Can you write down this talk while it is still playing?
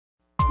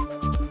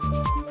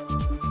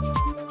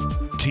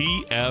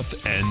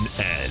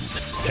TFNN.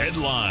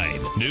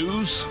 Headline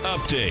News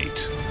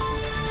Update.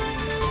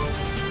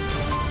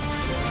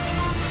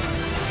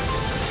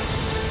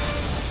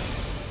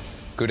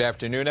 Good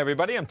afternoon,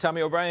 everybody. I'm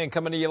Tommy O'Brien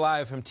coming to you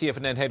live from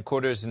TFNN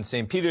headquarters in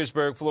St.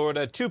 Petersburg,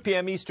 Florida. 2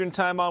 p.m. Eastern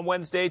time on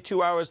Wednesday.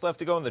 2 hours left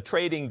to go in the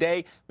trading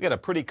day. We got a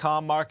pretty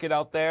calm market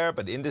out there,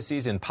 but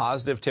indices in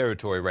positive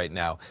territory right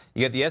now.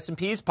 You got the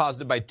S&Ps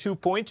positive by 2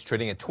 points,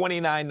 trading at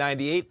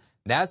 29.98.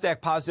 NASDAQ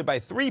positive by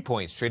 3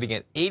 points, trading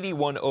at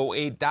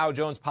 81.08. Dow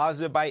Jones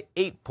positive by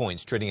 8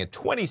 points, trading at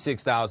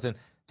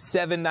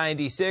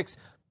 26,796.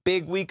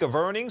 Big week of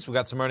earnings. We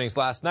got some earnings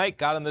last night,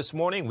 got them this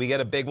morning. We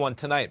get a big one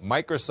tonight.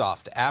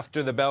 Microsoft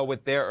after the bell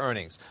with their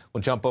earnings.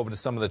 We'll jump over to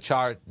some of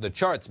the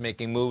charts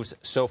making moves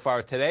so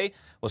far today.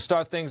 We'll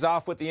start things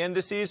off with the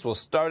indices. We'll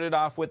start it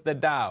off with the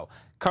Dow.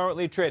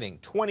 Currently trading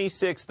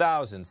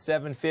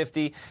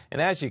 26,750.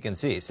 And as you can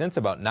see, since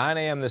about 9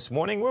 a.m. this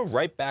morning, we're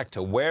right back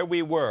to where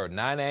we were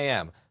 9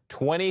 a.m.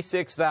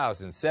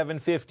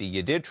 26,750.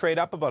 You did trade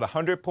up about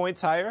 100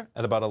 points higher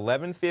at about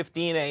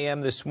 11:15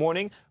 a.m. this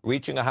morning,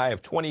 reaching a high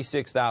of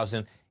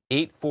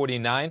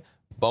 26,849.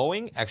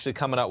 Boeing actually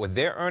coming out with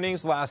their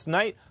earnings last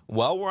night.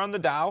 While we're on the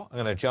Dow, I'm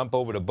going to jump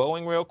over to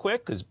Boeing real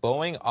quick because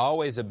Boeing,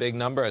 always a big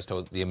number as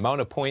to the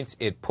amount of points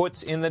it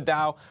puts in the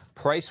Dow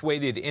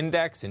price-weighted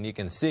index. And you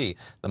can see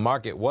the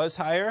market was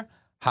higher.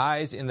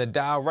 Highs in the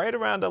Dow right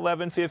around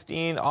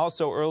 11:15.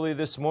 Also early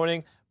this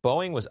morning,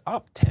 Boeing was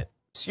up 10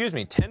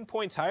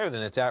 points higher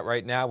than it's at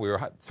right now. We were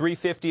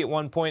 350 at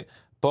one point.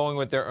 Boeing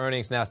with their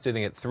earnings now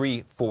sitting at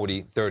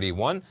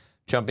 340.31.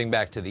 Jumping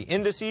back to the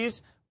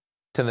indices,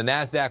 to the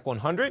NASDAQ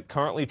 100,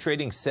 currently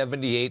trading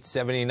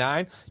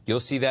 78.79.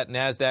 You'll see that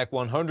NASDAQ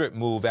 100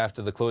 move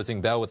after the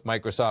closing bell with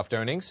Microsoft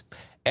earnings.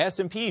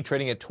 S&P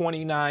trading at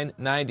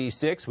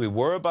 29.96. We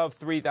were above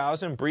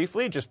 3,000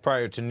 briefly just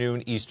prior to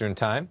noon Eastern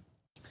time.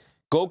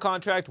 Gold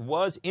contract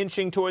was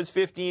inching towards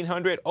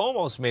 1,500,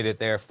 almost made it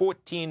there,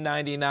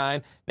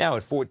 14.99, now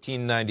at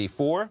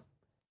 14.94.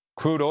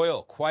 Crude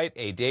oil, quite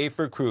a day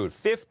for crude,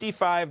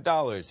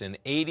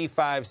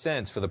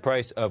 $55.85 for the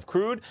price of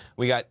crude.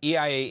 We got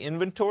EIA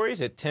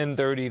inventories at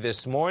 10:30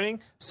 this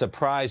morning.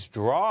 Surprise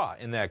draw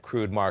in that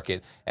crude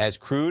market as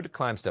crude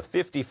climbs to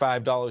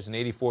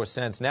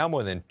 $55.84, now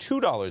more than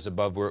 $2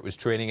 above where it was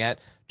trading at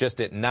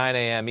just at 9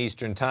 a.m.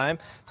 Eastern time.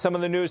 Some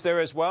of the news there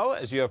as well,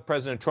 as you have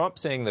President Trump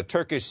saying the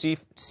Turkish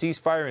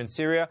ceasefire in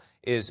Syria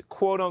is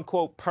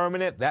quote-unquote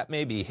permanent. That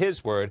may be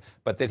his word,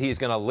 but that he's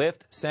going to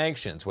lift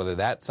sanctions, whether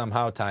that's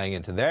somehow tying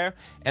into there.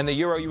 And the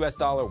euro-US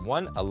dollar,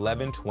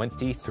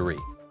 111.23.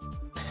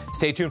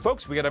 Stay tuned,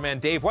 folks. We got our man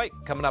Dave White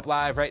coming up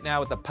live right now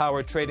with the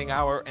Power Trading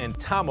Hour and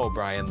Tom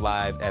O'Brien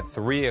live at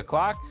 3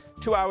 o'clock.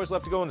 2 hours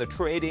left to go in the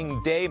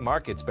trading day.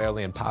 Markets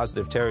barely in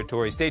positive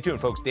territory. Stay tuned,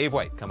 folks. Dave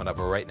White coming up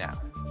right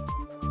now.